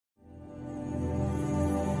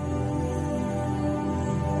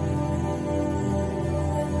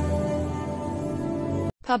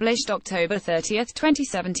Published October 30,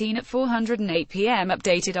 2017 at 408 p.m.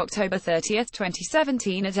 Updated October 30,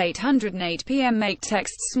 2017 at 808 p.m. Make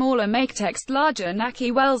text smaller, make text larger.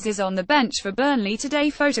 Nahki Wells is on the bench for Burnley today.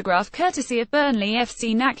 Photograph courtesy of Burnley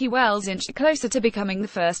FC Nahki Wells inched closer to becoming the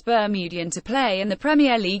first Bermudian to play in the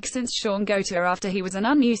Premier League since Shaun Goater after he was an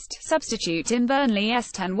unused substitute in Burnley's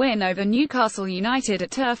 10 win over Newcastle United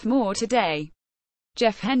at Turf Moor today.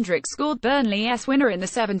 Hendrick scored Burnley's winner in the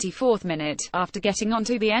 74th minute, after getting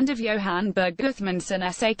onto the end of Johann Berg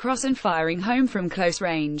Gudmundsson's cross and firing home from close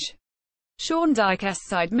range. Sean Dyche's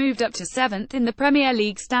side moved up to 7th in the Premier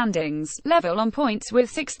League standings, level on points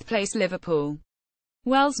with 6th-placed Liverpool.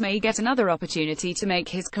 Wells may get another opportunity to make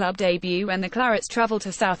his club debut when the Clarets travel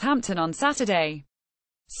to Southampton on Saturday.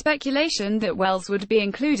 Speculation that Wells would be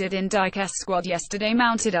included in Dyche's squad yesterday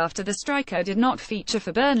mounted after the striker did not feature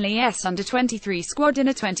for Burnley's Under23 squad in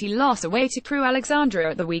a 20 loss away to Crewe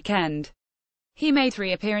Alexandra at the weekend. He made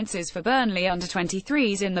 3 appearances for Burnley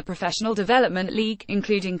Under23s in the Professional Development League,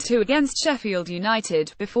 including 2 against Sheffield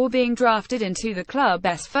United, before being drafted into the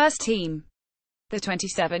club's first team. The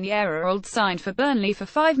 27-year-old signed for Burnley for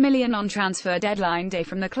 £5 million on transfer deadline day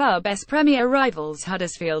from the club's premier rivals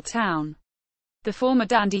Huddersfield Town. The former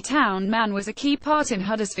Dandy Town man was a key part in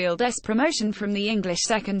Huddersfield's promotion from the English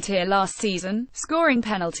second tier last season, scoring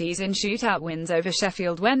penalties in shootout wins over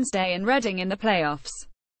Sheffield Wednesday and Reading in the playoffs.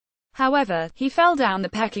 However, he fell down the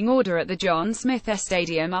pecking order at the John Smith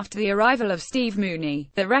Stadium after the arrival of Steve Mooney,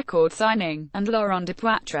 the record signing, and Laurent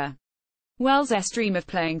Depoitre. Wells' dream of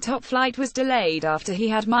playing top flight was delayed after he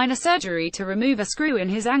had minor surgery to remove a screw in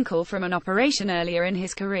his ankle from an operation earlier in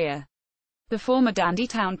his career. The former Dandy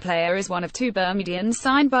Town player is one of 2 Bermudians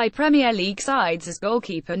signed by Premier League sides as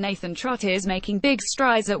goalkeeper Nathan Trott is making big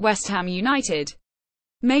strides at West Ham United.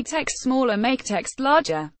 Make text smaller, make text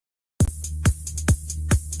larger.